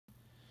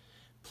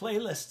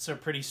Playlists are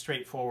pretty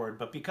straightforward,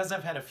 but because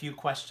I've had a few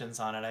questions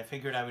on it, I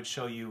figured I would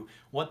show you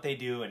what they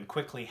do and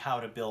quickly how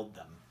to build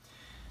them.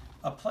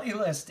 A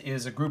playlist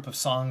is a group of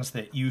songs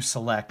that you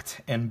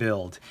select and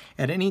build.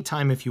 At any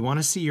time, if you want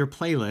to see your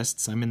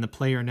playlists, I'm in the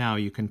player now,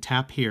 you can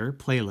tap here,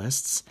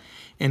 Playlists,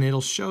 and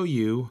it'll show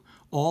you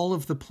all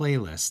of the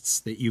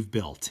playlists that you've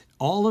built.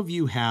 All of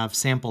you have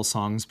sample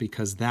songs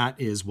because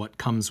that is what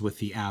comes with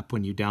the app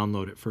when you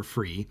download it for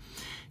free.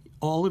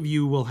 All of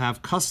you will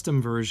have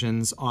custom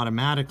versions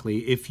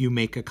automatically if you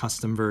make a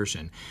custom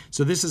version.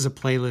 So this is a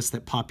playlist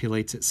that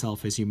populates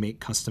itself as you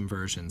make custom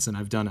versions, and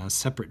I've done a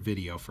separate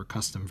video for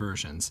custom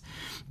versions.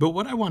 But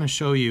what I want to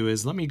show you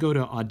is, let me go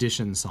to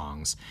audition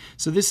songs.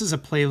 So this is a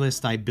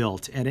playlist I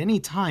built. At any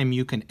time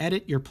you can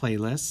edit your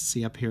playlist.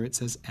 See up here it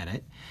says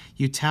edit.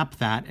 You tap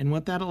that, and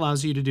what that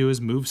allows you to do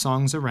is move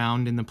songs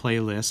around in the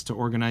playlist to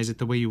organize it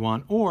the way you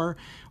want, or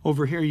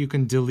over here you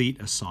can delete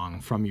a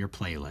song from your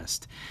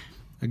playlist.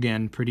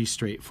 Again, pretty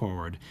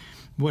straightforward.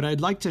 What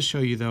I'd like to show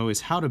you though is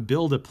how to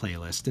build a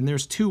playlist, and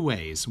there's two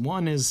ways.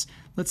 One is,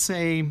 let's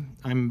say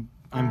I'm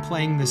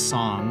playing this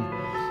song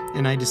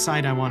and I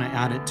decide I want to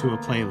add it to a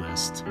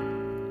playlist.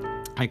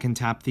 I can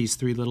tap these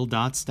three little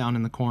dots down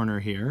in the corner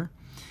here,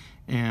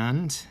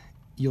 and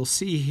you'll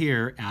see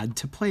here add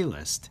to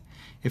playlist.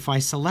 If I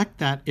select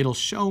that, it'll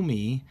show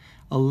me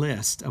a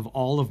list of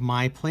all of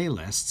my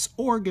playlists,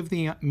 or give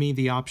me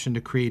the option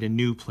to create a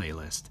new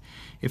playlist.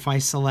 If I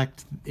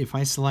select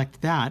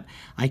that,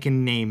 I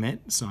can name it.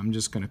 So I'm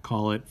just going to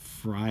call it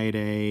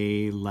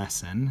Friday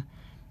Lesson.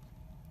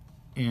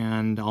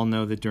 And I'll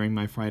know that during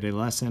my Friday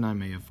lesson, I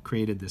may have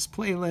created this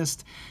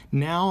playlist.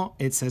 Now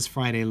it says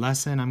Friday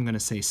Lesson. I'm going to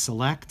say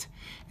select,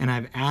 and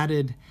I've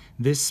added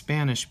this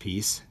Spanish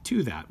piece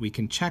to that. We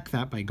can check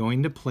that by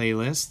going to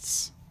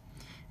playlists,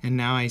 and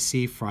now I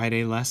see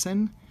Friday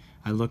Lesson.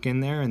 I look in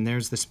there and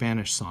there's the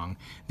Spanish song.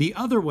 The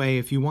other way,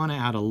 if you want to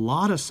add a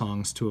lot of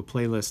songs to a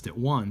playlist at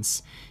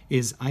once,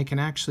 is I can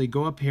actually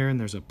go up here and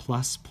there's a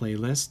plus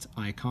playlist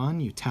icon.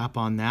 You tap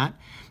on that.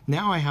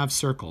 Now I have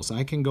circles.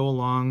 I can go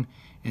along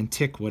and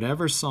tick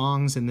whatever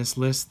songs in this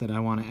list that I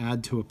want to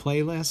add to a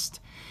playlist,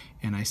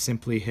 and I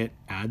simply hit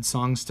add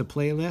songs to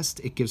playlist.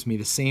 It gives me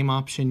the same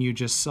option you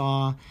just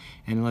saw,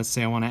 and let's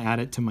say I want to add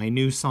it to my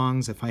new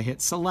songs. If I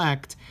hit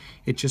select,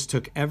 it just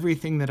took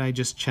everything that I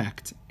just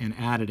checked and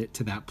added it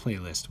to that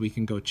playlist. We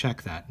can go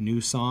check that, new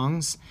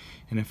songs,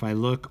 and if I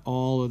look,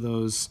 all of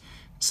those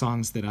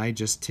songs that I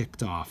just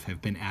ticked off have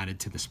been added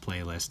to this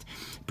playlist.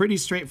 Pretty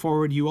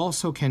straightforward. You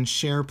also can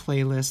share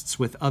playlists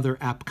with other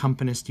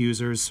Appcompanist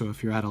users, so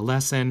if you're at a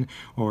lesson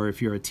or if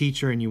you're a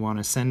teacher and you want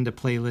to send a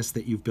playlist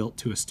that you've built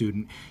to a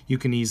student, you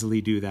can easily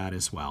do that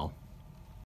as well.